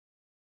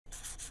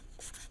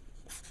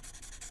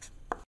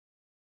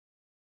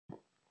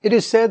It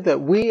is said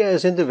that we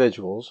as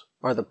individuals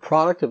are the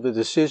product of the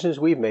decisions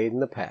we've made in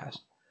the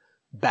past,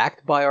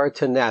 backed by our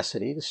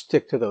tenacity to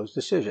stick to those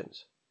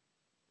decisions.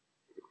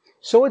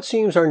 So it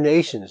seems our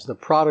nation is the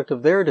product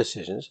of their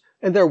decisions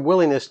and their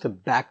willingness to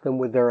back them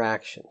with their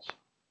actions.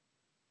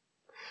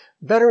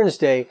 Veterans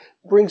Day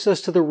brings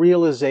us to the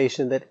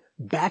realization that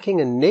backing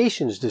a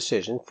nation's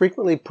decision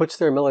frequently puts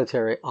their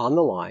military on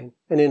the line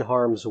and in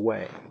harm's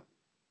way.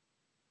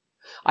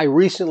 I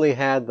recently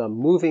had the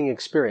moving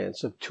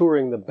experience of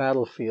touring the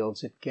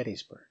battlefields at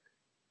Gettysburg.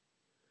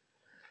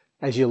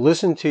 As you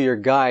listen to your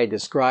guide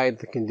describe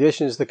the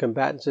conditions the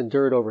combatants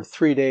endured over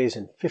 3 days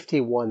and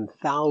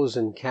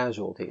 51,000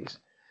 casualties,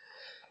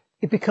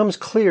 it becomes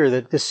clear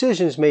that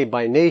decisions made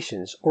by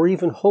nations, or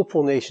even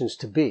hopeful nations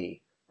to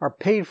be, are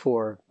paid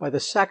for by the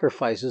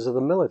sacrifices of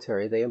the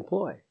military they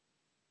employ.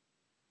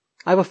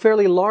 I have a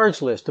fairly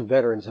large list of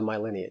veterans in my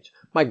lineage.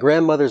 My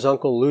grandmother's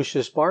uncle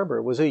Lucius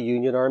Barber was a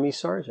Union Army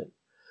sergeant.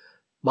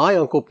 My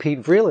uncle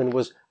Pete Vreeland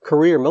was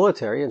career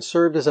military and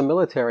served as a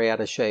military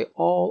attaché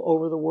all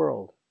over the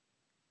world.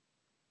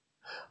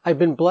 I've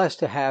been blessed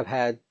to have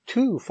had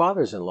 2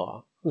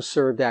 fathers-in-law who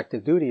served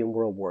active duty in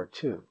World War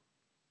II.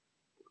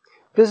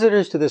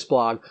 Visitors to this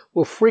blog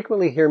will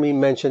frequently hear me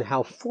mention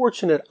how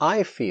fortunate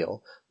I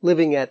feel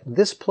living at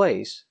this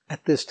place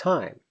at this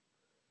time.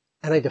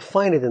 And I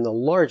define it in the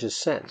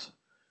largest sense.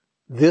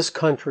 This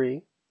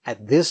country,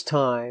 at this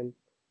time,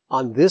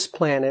 on this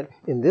planet,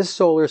 in this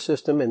solar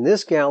system, in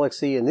this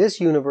galaxy, in this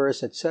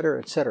universe, etc.,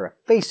 etc.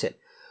 Face it,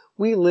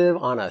 we live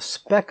on a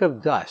speck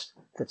of dust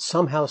that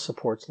somehow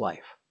supports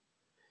life.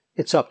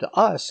 It's up to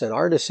us and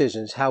our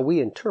decisions how we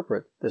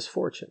interpret this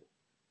fortune.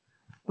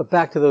 But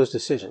back to those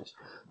decisions.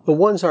 The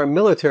ones our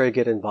military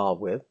get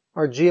involved with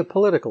are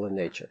geopolitical in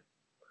nature.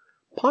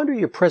 Ponder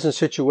your present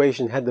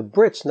situation had the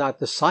Brits not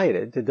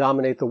decided to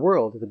dominate the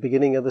world at the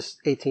beginning of the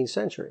 18th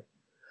century.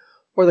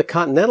 Or the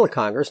Continental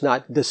Congress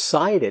not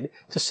decided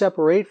to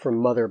separate from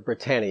Mother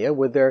Britannia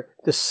with their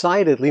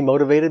decidedly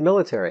motivated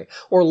military.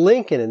 Or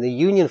Lincoln and the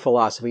Union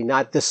philosophy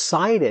not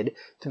decided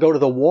to go to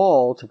the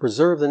wall to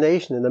preserve the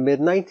nation in the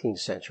mid-19th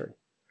century.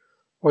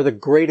 Or the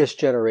greatest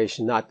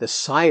generation not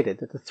decided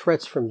that the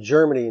threats from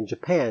Germany and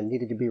Japan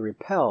needed to be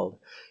repelled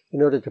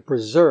in order to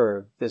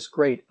preserve this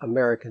great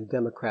American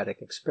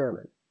democratic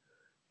experiment.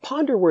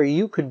 Ponder where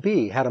you could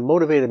be had a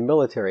motivated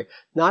military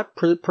not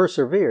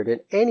persevered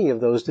in any of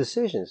those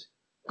decisions.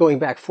 Going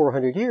back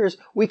 400 years,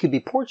 we could be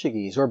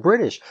Portuguese or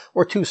British,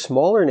 or 2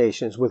 smaller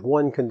nations with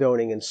one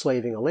condoning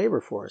enslaving a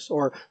labor force,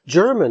 or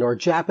German or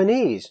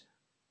Japanese.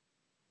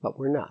 But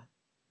we're not.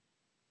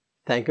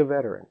 Thank a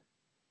veteran.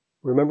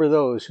 Remember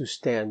those who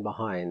stand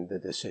behind the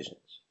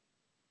decisions.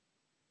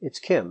 It's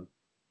Kim,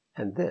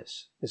 and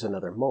this is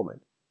another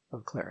moment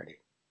of clarity.